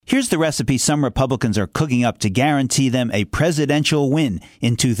Here's the recipe some Republicans are cooking up to guarantee them a presidential win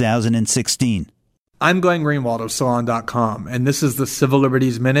in 2016. I'm Glenn Greenwald of Salon.com, and this is the Civil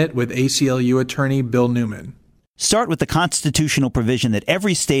Liberties Minute with ACLU attorney Bill Newman. Start with the constitutional provision that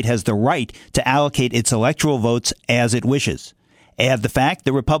every state has the right to allocate its electoral votes as it wishes. Add the fact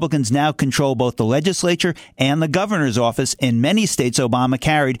that Republicans now control both the legislature and the governor's office in many states Obama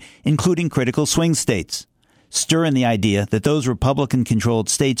carried, including critical swing states. Stir in the idea that those Republican-controlled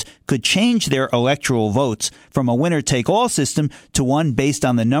states could change their electoral votes from a winner-take-all system to one based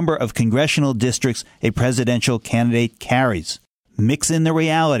on the number of congressional districts a presidential candidate carries. Mix in the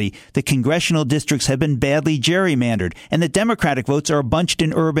reality that congressional districts have been badly gerrymandered and that Democratic votes are bunched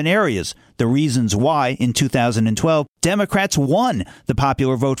in urban areas. The reasons why, in 2012, Democrats won the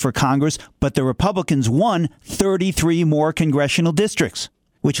popular vote for Congress, but the Republicans won 33 more congressional districts.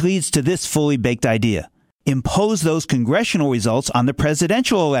 Which leads to this fully baked idea. Impose those congressional results on the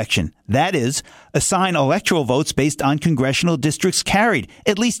presidential election. That is, assign electoral votes based on congressional districts carried,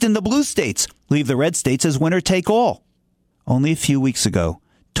 at least in the blue states. Leave the red states as winner-take-all. Only a few weeks ago,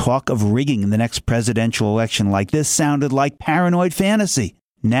 talk of rigging the next presidential election like this sounded like paranoid fantasy.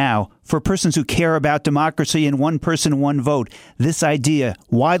 Now, for persons who care about democracy and one person, one vote, this idea,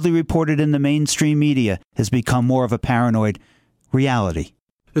 widely reported in the mainstream media, has become more of a paranoid reality.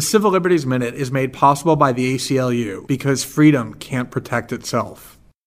 The Civil Liberties Minute is made possible by the ACLU because freedom can't protect itself.